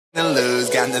To lose,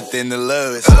 got nothing to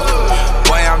lose. Boy,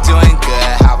 I'm doing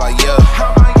good, how about you?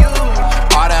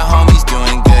 All the homies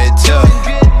doing good too.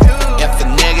 If the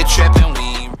nigga trippin',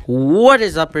 we... What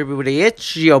is up, everybody?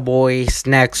 It's your boy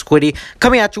Snack Squiddy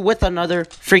coming at you with another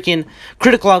freaking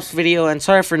Critical Ops video. And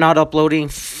sorry for not uploading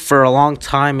for a long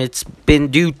time. It's been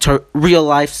due to real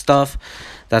life stuff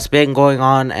that's been going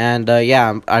on, and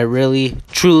yeah, I really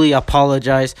truly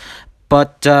apologize.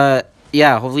 But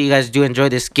yeah, hopefully you guys do enjoy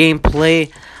this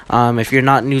gameplay. If you're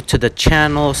not new to the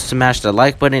channel, smash the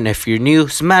like button. If you're new,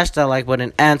 smash that like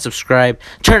button and subscribe.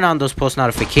 Turn on those post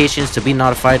notifications to be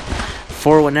notified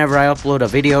for whenever I upload a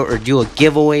video or do a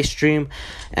giveaway stream.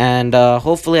 And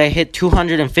hopefully I hit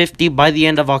 250 by the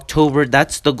end of October.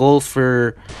 That's the goal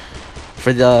for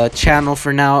the channel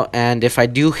for now. And if I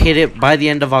do hit it by the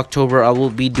end of October, I will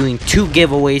be doing 2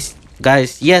 giveaways.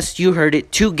 Guys, yes, you heard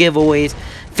it, 2 giveaways,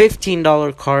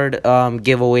 $15 card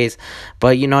giveaways.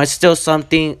 But you know, it's still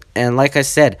something. And like I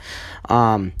said,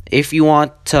 if you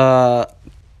want to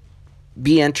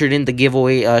be entered in the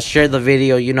giveaway, share the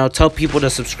video, you know, tell people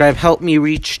to subscribe, help me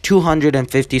reach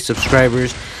 250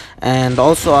 subscribers. And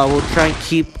also I will try and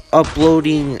keep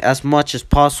uploading as much as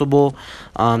possible.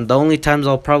 The only times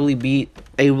I'll probably be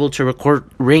able to record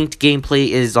ranked gameplay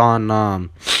is on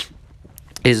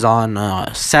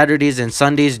Saturdays and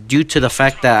Sundays, due to the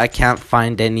fact that I can't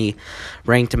find any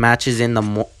ranked matches in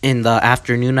the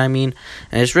afternoon. I mean,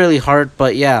 and it's really hard.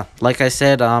 But yeah, like I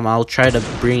said, I'll try to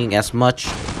bring as much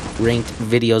ranked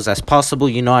videos as possible.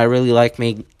 You know, I really like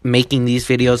making these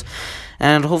videos,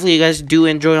 and hopefully you guys do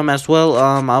enjoy them as well.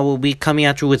 I will be coming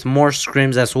at you with more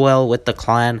scrims as well with the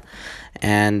clan.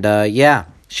 And yeah,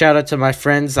 shout out to my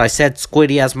friends. I said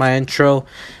Squiddy as my intro,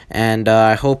 and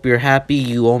I hope you're happy.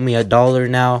 You owe me $1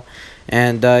 now.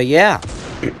 And yeah,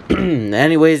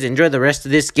 anyways, enjoy the rest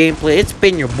of this gameplay. It's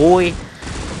been your boy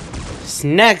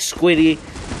Snack Squiddy.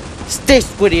 Stay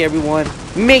squiddy, everyone.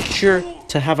 Make sure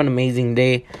to have an amazing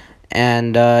day.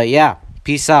 And yeah,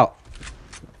 peace out.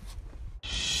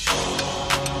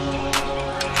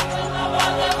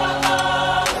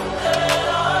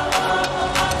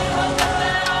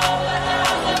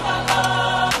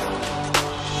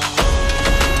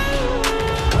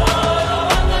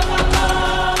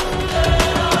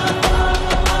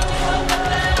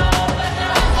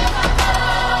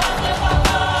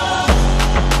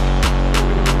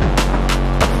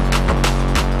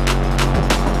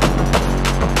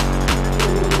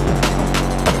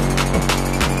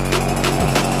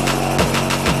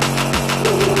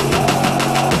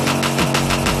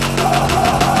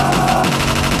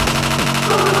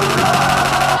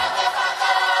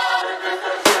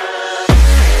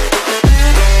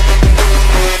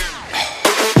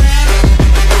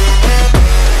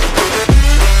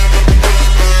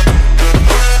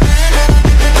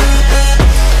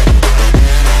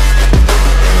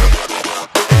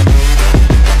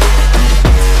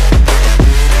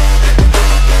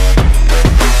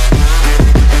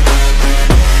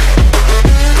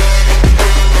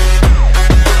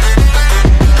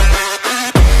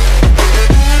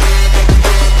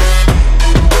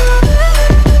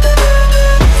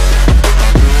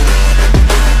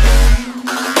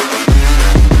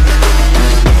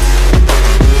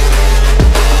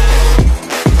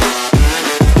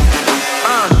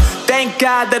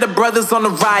 That the brothers on the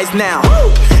rise now.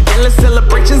 Endless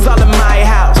celebrations all in my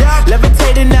house.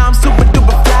 Levitating now, I'm super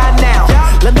duper fly now.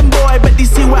 London boy, but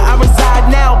DC where I reside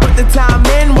now. Put the time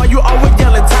in while you always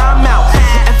yelling time out.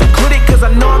 And for quit it, cause I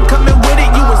know I'm coming with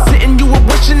it. You were sitting, you were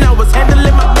wishing I was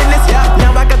handling my business.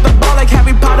 Now I got the ball like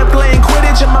Harry Potter playing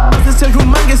Quidditch. And my business is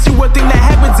humongous, you would think that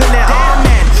happens in there. Damn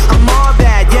man, I'm all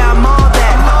that, yeah, I'm all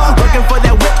that. Working for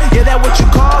that whip, yeah, that what you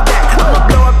call that. I'ma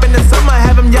blow up in the summer,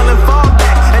 have him yelling fall back.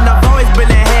 And I've always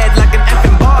been ahead like an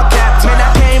effing ball cap. Man,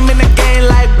 I came in the game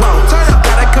like, whoa.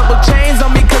 Got a couple chains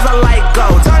on me cause I like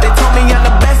gold. They told me I'm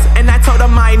the best and I told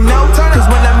them I know. Cause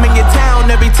when I'm in your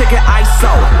town, every ticket I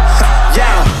sold.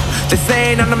 Yeah, they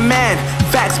saying I'm the man.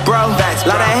 Facts, bro.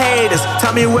 Lot of haters,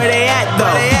 tell me where they at though.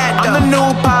 I'm the new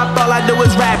pop, all I do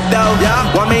is rap though.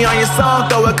 Want me on your song,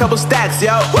 throw a couple stacks,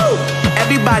 yo. Woo!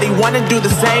 Everybody wanna do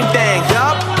the same thing.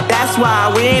 That's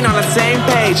why we ain't on the same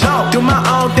page. Do my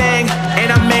own thing, and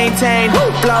I maintain.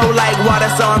 Flow like water,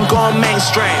 so I'm going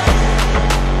mainstream.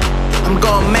 I'm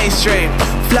going mainstream.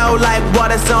 Flow like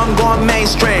water, so I'm going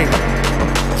mainstream.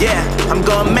 Yeah, I'm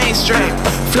going mainstream.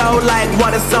 Flow like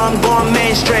water, so I'm going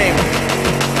mainstream.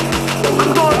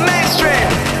 I'm going mainstream.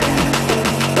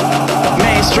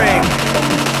 Mainstream.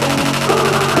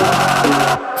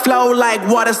 Flow like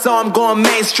water, so I'm going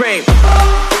mainstream.